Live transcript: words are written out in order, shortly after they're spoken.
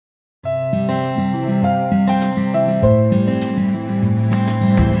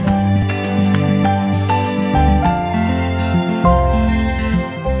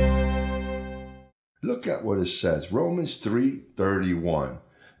at what it says. Romans 3:31.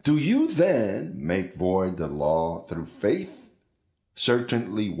 Do you then make void the law through faith?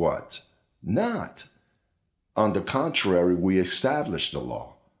 Certainly what? Not. On the contrary, we establish the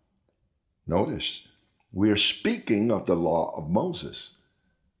law. Notice, we are speaking of the law of Moses.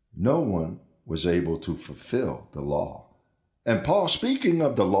 No one was able to fulfill the law. And Paul, speaking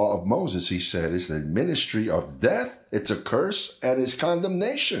of the law of Moses, he said, it's the ministry of death, it's a curse, and it's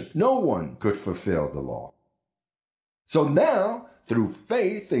condemnation. No one could fulfill the law. So now, through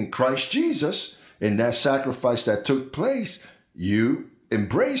faith in Christ Jesus, in that sacrifice that took place, you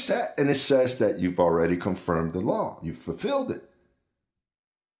embrace that, and it says that you've already confirmed the law. You've fulfilled it.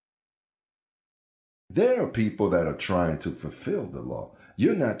 There are people that are trying to fulfill the law.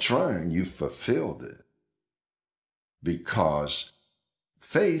 You're not trying, you've fulfilled it. Because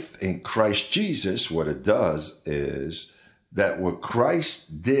faith in Christ Jesus, what it does is that what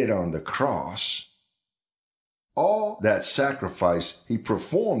Christ did on the cross, all that sacrifice he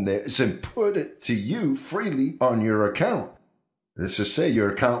performed there is imputed to you freely on your account. This is to say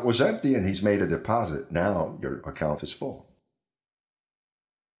your account was empty and he's made a deposit. Now your account is full.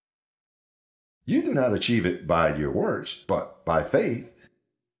 You do not achieve it by your works, but by faith.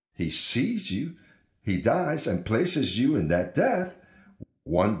 He sees you, he dies and places you in that death.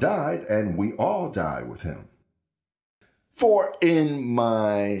 One died and we all die with him. For in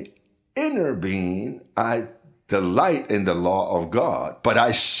my inner being, I delight in the law of God, but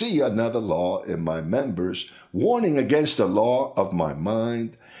I see another law in my members, warning against the law of my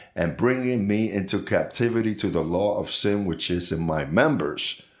mind and bringing me into captivity to the law of sin which is in my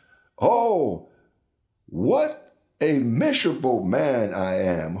members. Oh, what a miserable man I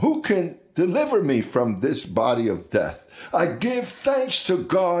am. Who can deliver me from this body of death? I give thanks to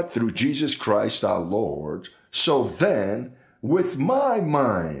God through Jesus Christ our Lord. So then, with my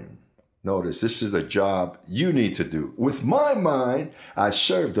mind, notice this is a job you need to do. With my mind, I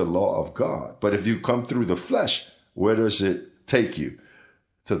serve the law of God. But if you come through the flesh, where does it take you?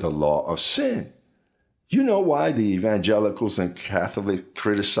 To the law of sin. You know why the evangelicals and Catholics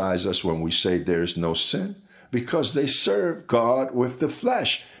criticize us when we say there is no sin? Because they serve God with the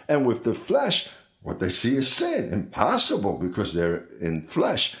flesh. And with the flesh, what they see is sin. Impossible because they're in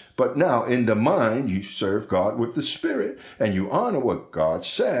flesh. But now in the mind, you serve God with the Spirit and you honor what God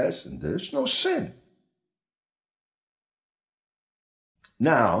says, and there's no sin.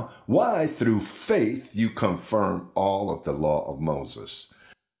 Now, why through faith you confirm all of the law of Moses?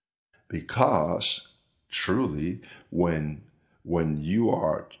 Because truly, when you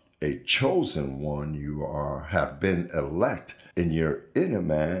are a chosen one, you have been elect in your inner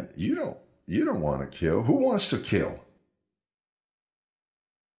man, you don't want to kill. Who wants to kill?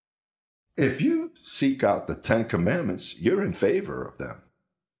 If you seek out the 10 Commandments, you're in favor of them.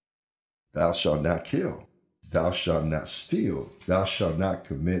 Thou shalt not kill. Thou shalt not steal. Thou shalt not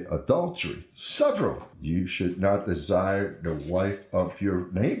commit adultery. Several. You should not desire the wife of your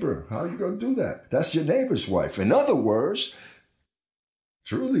neighbor. How are you going to do that? That's your neighbor's wife. In other words,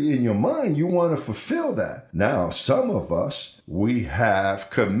 truly in your mind, you want to fulfill that. Now, some of us, we have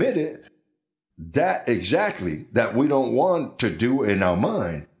committed that exactly that we don't want to do in our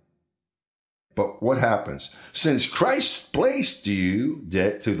mind. But what happens? Since Christ placed you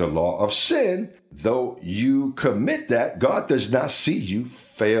dead to the law of sin, though you commit that, God does not see you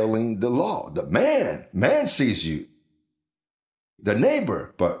failing the law. The man sees you, the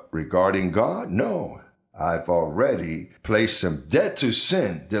neighbor. But regarding God, no. I've already placed him dead to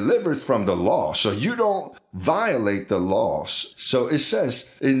sin, delivered from the law, so you don't violate the laws. So it says,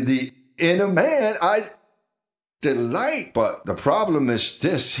 in the inner man, I delight. But the problem is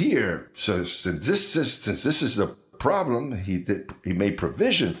this here. So since this is the problem, he made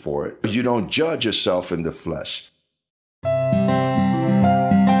provision for it. You don't judge yourself in the flesh.